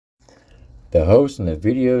The host and the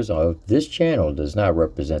videos of this channel does not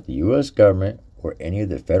represent the U.S. government or any of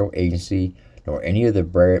the federal agency nor any of the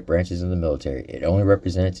branches of the military. It only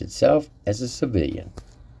represents itself as a civilian.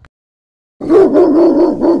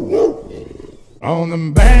 On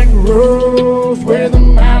the back roads where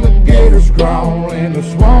the alligators crawl in the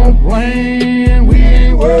swampland, we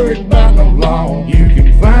ain't worried about no law. You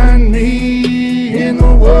can find me in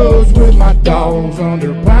the woods with my dogs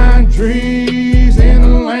under pine trees in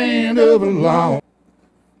the land of the law.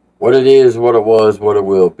 What it is, what it was, what it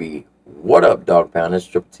will be. What up, Dog Pound? It's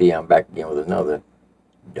Triple T. I'm back again with another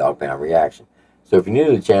Dog Pound reaction. So if you're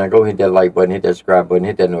new to the channel, go hit that like button, hit that subscribe button,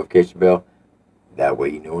 hit that notification bell. That way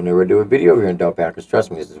you know whenever I do a video here in Dog Pound, because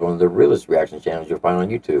trust me, this is one of the realest reaction channels you'll find on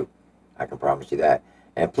YouTube. I can promise you that.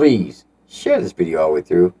 And please, share this video all the way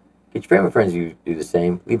through. Get your family and friends to do the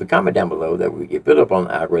same. Leave a comment down below that we get built up on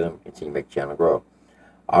the algorithm and continue to make the channel grow.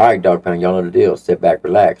 Alright, Dog Pound, y'all know the deal. Sit back,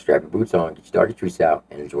 relax, strap your boots on, get your doggy treats out,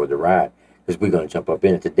 and enjoy the ride. Because we're going to jump up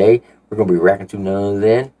in it. Today, we're going to be reacting to none other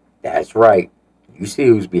than, that's right, you see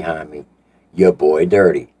who's behind me. Your boy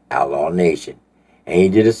Dirty, Outlaw Nation. And he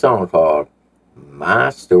did a song called My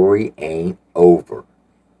Story Ain't Over.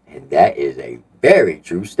 And that is a very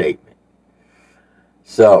true statement.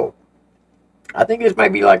 So, I think this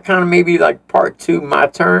might be like kind of maybe like part 2, My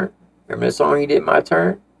Turn. Remember the song he did, My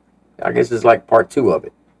Turn? I guess it's like part 2 of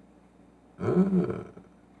it.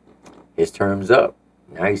 His term's up.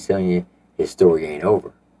 Now he's telling you his story ain't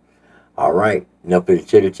over. Alright, enough of the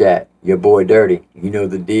chitter chat. Your boy Dirty, you know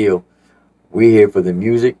the deal. We're here for the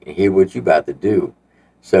music and hear what you about to do.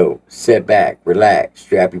 So, sit back, relax,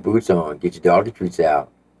 strap your boots on, get your doggy treats out,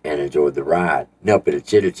 and enjoy the ride. Enough of the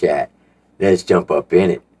chitter chat. Let's jump up in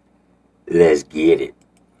it. Let's get it.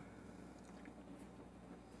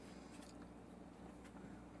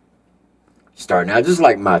 Starting out just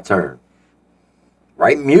like My Turn.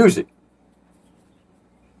 Right music.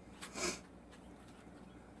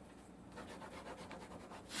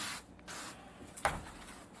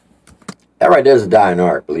 That right there's a dying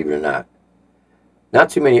art, believe it or not. Not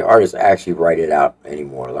too many artists actually write it out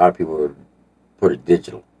anymore. A lot of people put it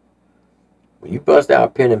digital. When you bust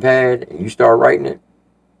out pen and pad and you start writing it,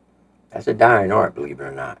 that's a dying art, believe it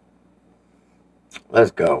or not. Let's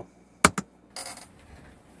go.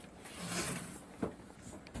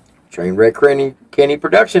 Trainwreck Kenny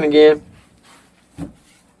production again.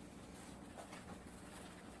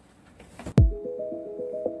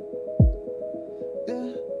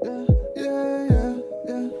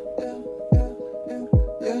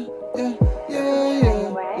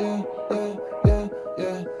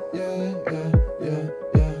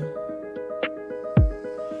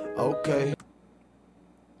 Okay.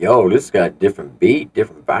 Yo, this got a different beat,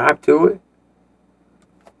 different vibe to it.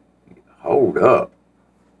 Hold up.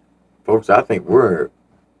 Folks, I think we're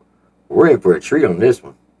in for a treat on this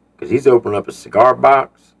one. Because he's opening up a cigar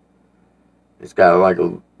box. It's got like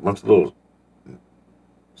a bunch of little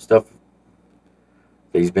stuff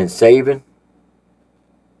that he's been saving.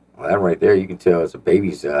 Well, that right there, you can tell it's a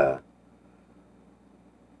baby's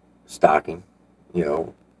stocking. You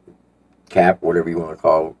know, cap, whatever you want to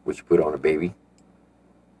call it, what you put on a baby.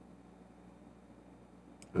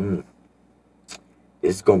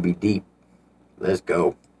 This is going to be deep. Let's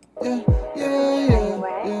go.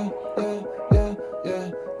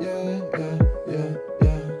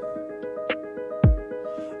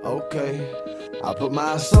 Okay, I put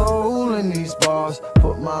my soul in these bars,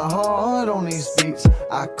 put my heart on these beats.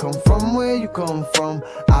 I come from where you come from.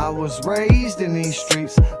 I was raised in these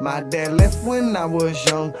streets. My dad left when I was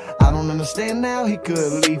young. I don't understand how he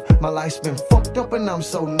could leave. My life's been fucked up and I'm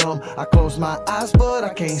so numb. I close my eyes but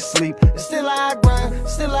I can't sleep. Still I grind,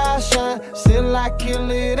 still I shine, still I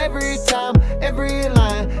kill it every time. Every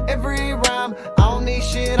line, every rhyme. I don't need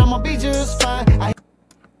shit, I'ma be just fine.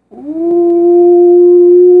 Ooh,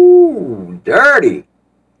 Dirty.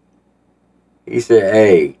 He said,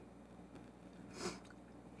 hey,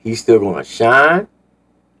 he's still going to shine.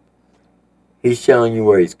 He's showing you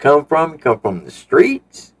where he's come from. He come from the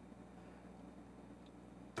streets.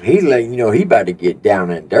 He's letting you know he about to get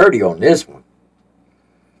down and dirty on this one.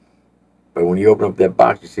 But when you open up that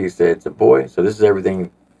box, you see it said it's a boy. So this is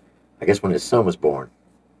everything, I guess, when his son was born.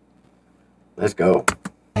 Let's go.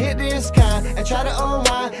 Hit this kind and try to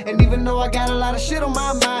unwind. And even though I got a lot of shit on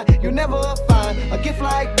my mind, you'll never find a gift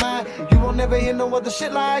like mine. You won't never hear no other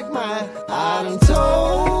shit like mine. I done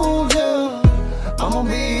told you I'm gonna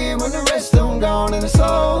be here when the rest of them gone and it's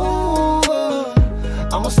over.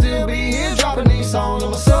 I'ma still be here dropping these songs.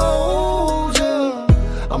 I'm a soldier.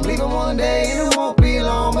 I'm leaving one day and it won't be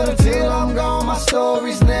long, but until I'm gone, my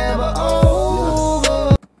story's never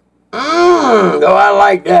over. Oh, I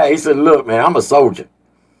like that. He said, look, man, I'm a soldier.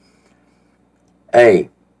 Hey,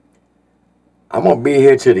 I'm going to be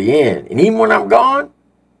here to the end. And even when I'm gone,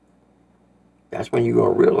 that's when you're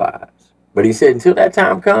going to realize. But he said, until that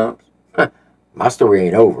time comes, my story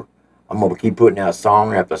ain't over. I'm going to keep putting out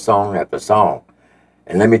song after song after song.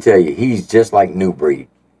 And let me tell you, he's just like New Breed.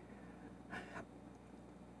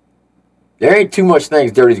 There ain't too much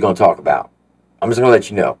things Dirty's going to talk about. I'm just going to let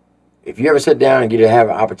you know. If you ever sit down and get to have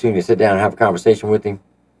an opportunity to sit down and have a conversation with him,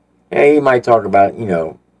 hey, he might talk about, you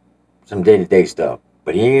know, some day-to-day stuff.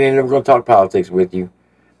 But he ain't never going to talk politics with you.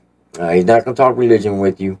 He's not going to talk religion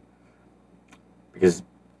with you. Because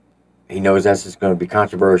he knows that's just going to be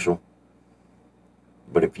controversial.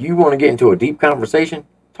 But if you want to get into a deep conversation,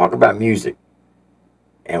 talk about music.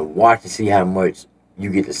 And watch and see how much you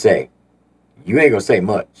get to say. You ain't going to say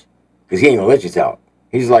much. Because he ain't going to let you talk.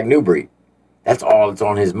 He's like New Breed. That's all that's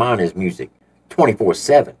on his mind is music.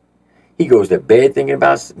 24/7. He goes to bed thinking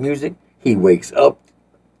about music. He wakes up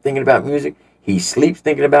thinking about music. He sleeps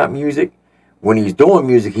thinking about music. When he's doing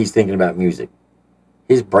music, he's thinking about music.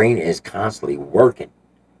 His brain is constantly working.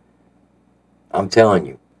 I'm telling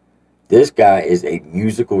you. This guy is a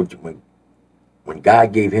musical. When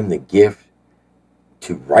God gave him the gift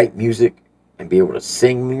to write music and be able to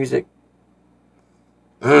sing music,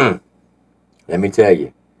 let me tell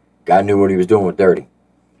you, God knew what he was doing with Dirty.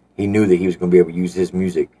 He knew that he was going to be able to use his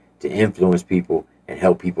music to influence people and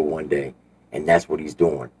help people one day. And that's what he's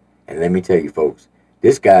doing. And let me tell you, folks,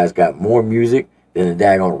 this guy's got more music than a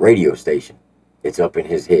daggone radio station. It's up in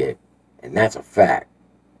his head. And that's a fact.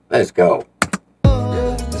 Let's go.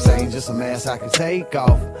 This ain't just a mess I can take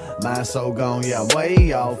off. Mind so gone, yeah, I'm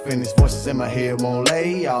way off. And these voices in my head won't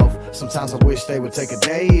lay off. Sometimes I wish they would take a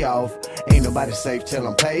day off. Ain't nobody safe till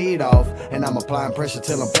I'm paid off. And I'm applying pressure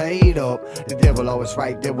till I'm paid up. The devil always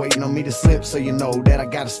right there waiting on me to slip. So you know that I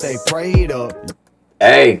gotta stay prayed up.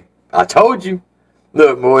 Hey, I told you.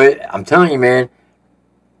 Look, boy, I'm telling you, man.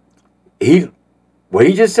 What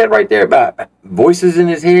he just said right there about voices in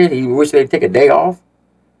his head, he wish they'd take a day off.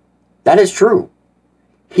 That is true.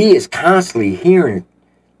 He is constantly hearing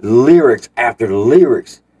lyrics after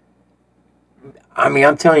lyrics. I mean,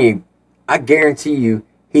 I'm telling you, I guarantee you,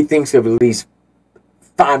 he thinks of at least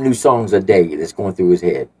 5 new songs a day that's going through his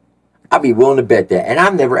head. I'd be willing to bet that. And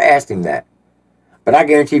I've never asked him that. But I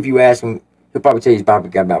guarantee if you ask him, he'll probably tell you he's probably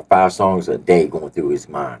got about 5 songs a day going through his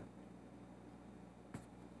mind.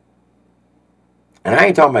 And I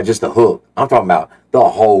ain't talking about just the hook. I'm talking about the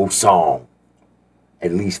whole song.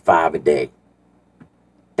 At least 5 a day.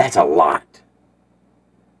 That's a lot.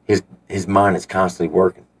 His mind is constantly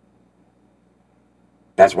working.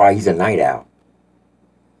 That's why he's a night owl.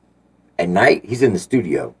 At night, he's in the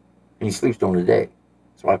studio. And he sleeps during the day.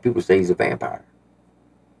 That's why people say he's a vampire.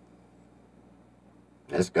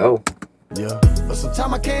 Let's go. Yeah, but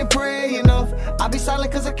sometimes I can't pray enough. I be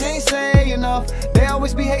silent cause I can't say enough. They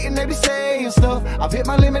always be hating, they be saying stuff. I've hit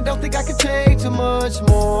my limit, don't think I can take too much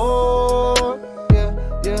more.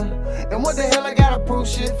 Yeah. And what the hell I gotta prove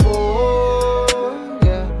shit for?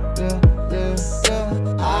 Yeah.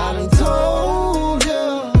 I done told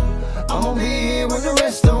ya I'ma be here when the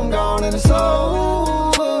rest of them gone and it's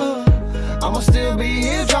over. I'ma still be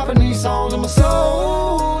here dropping these songs. I'm a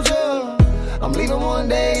soldier. I'm leaving one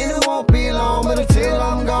day and it won't be long, but until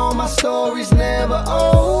I'm gone, my story's never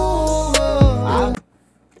over.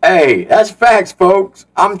 Hey, that's facts, folks.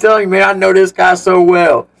 I'm telling you, man, I know this guy so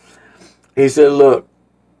well. He said, look,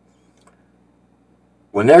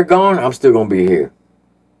 when they're gone, I'm still going to be here.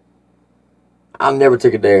 I'll never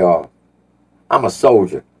take a day off. I'm a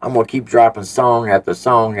soldier. I'm going to keep dropping song after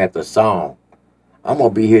song after song. I'm going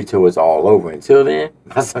to be here till it's all over. Until then,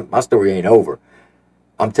 my story ain't over.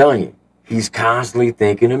 I'm telling you, he's constantly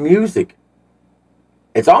thinking of music.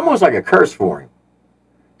 It's almost like a curse for him.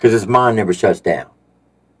 Because his mind never shuts down.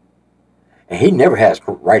 And he never has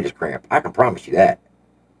writer's cramp. I can promise you that.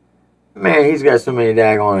 Man, he's got so many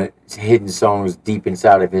daggone hidden songs deep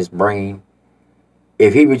inside of his brain.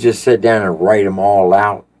 If he would just sit down and write them all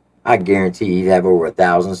out, I guarantee he'd have over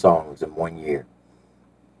 1,000 songs in 1 year.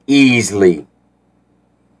 Easily.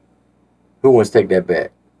 Who wants to take that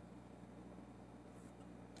bet?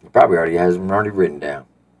 He probably already has them already written down.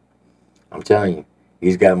 I'm telling you,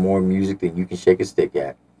 he's got more music than you can shake a stick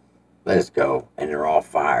at. Let's go. And they're all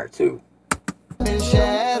fire, too. Been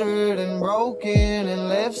shattered and broken and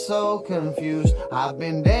left so confused. I've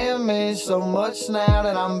been damaged so much now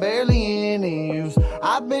that I'm barely any use.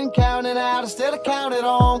 I've been counting out instead of counting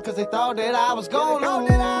on, cause they thought that I was gonna lose.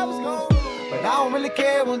 But I don't really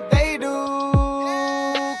care what they do,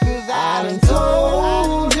 cause I done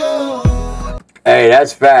told you. Hey,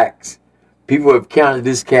 that's facts. People have counted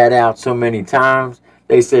this cat out so many times.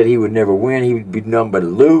 They said he would never win. He would be nothing but a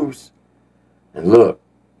lose. And look,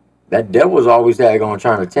 that devil's always daggone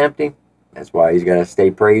trying to tempt him. That's why he's got to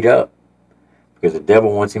stay prayed up. Because the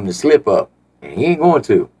devil wants him to slip up. And he ain't going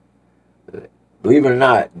to. Believe it or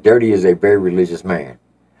not, Dirty is a very religious man.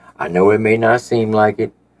 I know it may not seem like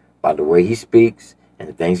it by the way he speaks and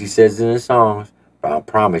the things he says in his songs, but I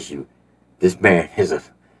promise you, this man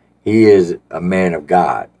is a man of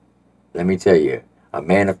God. Let me tell you, a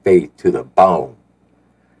man of faith to the bone.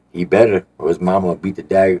 He better, or his mama beat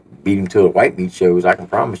him to the white meat shows. I can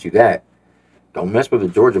promise you that. Don't mess with the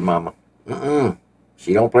Georgia mama.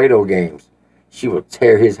 She don't play those games. She will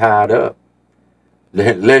tear his hide up.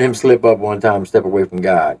 Let him slip up one time and step away from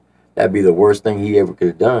God. That'd be the worst thing he ever could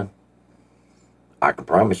have done. I can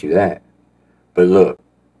promise you that. But look,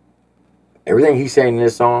 everything he's saying in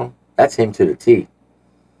this song, that's him to the T.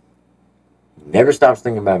 He never stops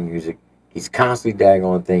thinking about music. He's constantly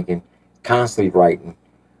daggone thinking, constantly writing.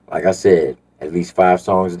 Like I said, at least 5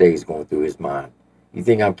 songs a day is going through his mind. You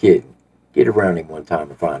think I'm kidding? Get around him one time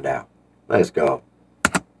and find out. Let's go.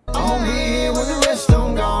 I'll be here when the rest of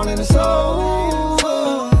them gone and it's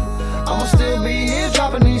over. I'ma still be here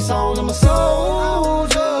dropping these songs. I'm a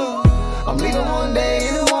soldier. I'm leaving one day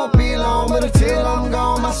and it won't be long, but until I'm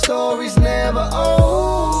gone, my story's never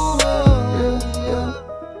over.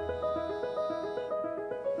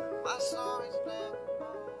 My story's never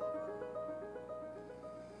over.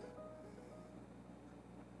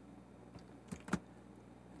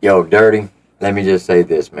 Yo, Dirty, let me just say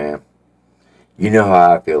this, man. You know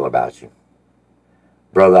how I feel about you.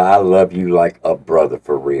 Brother, I love you like a brother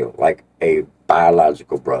for real. Like a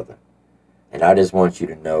biological brother. And I just want you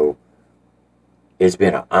to know it's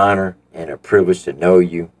been an honor and a privilege to know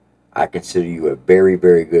you. I consider you a very,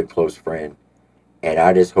 very good close friend. And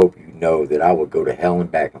I just hope you know that I will go to hell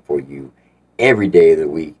and back for you every day of the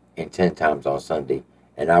week and 10 times on Sunday.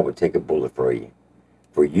 And I would take a bullet for you.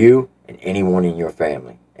 For you and anyone in your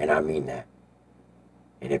family. And I mean that.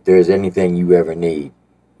 And if there's anything you ever need,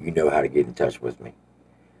 you know how to get in touch with me.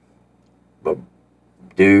 But,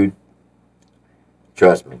 dude,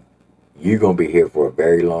 trust me, you're going to be here for a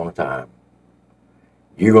very long time.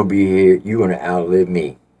 You're going to be here. You're going to outlive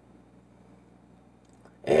me.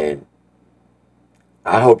 And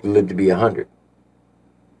I hope to live to be 100.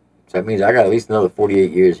 So that means I got at least another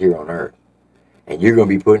 48 years here on Earth. And you're going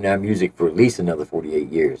to be putting out music for at least another 48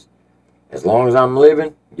 years. As long as I'm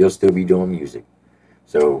living, you'll still be doing music.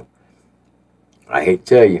 So, I hate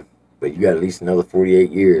to tell you, but you got at least another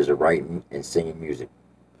 48 years of writing and singing music.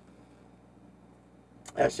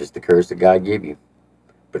 That's just the curse that God gave you.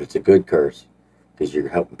 But it's a good curse, because you're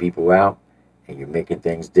helping people out, and you're making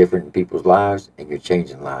things different in people's lives, and you're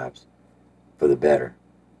changing lives for the better.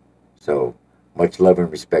 So, much love and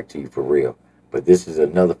respect to you for real. But this is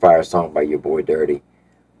another fire song by your boy Dirty.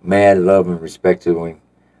 Mad love and respect to him.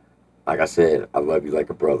 Like I said, I love you like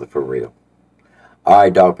a brother for real.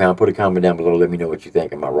 Alright, Dog Pound, put a comment down below. Let me know what you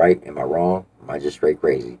think. Am I right? Am I wrong? Am I just straight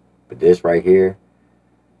crazy? But this right here,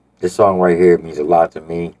 this song right here means a lot to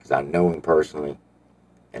me because I know him personally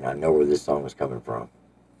and I know where this song is coming from.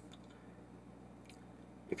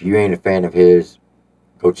 If you ain't a fan of his,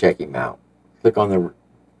 go check him out. Click on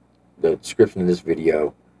the description of this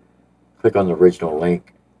video. Click on the original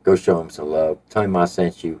link. Go show him some love. Tell him I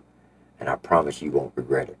sent you and I promise you won't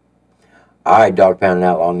regret it. Alright, Dog Pound and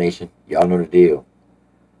Outlaw Nation, y'all know the deal.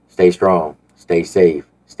 Stay strong, stay safe,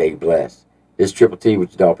 stay blessed. This Triple T with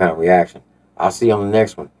your Dog Pound reaction. I'll see you on the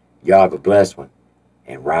next one. Y'all have a blessed one.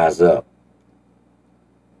 And rise up.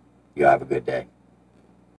 Y'all have a good day.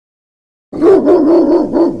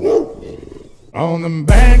 On the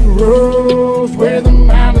back roads where the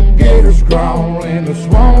alligators crawl, in the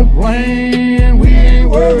swamp land, we ain't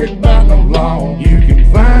worried about no law. You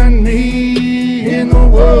can find me in the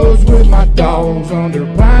woods with my dogs under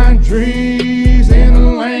pine trees in the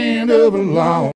land of the law.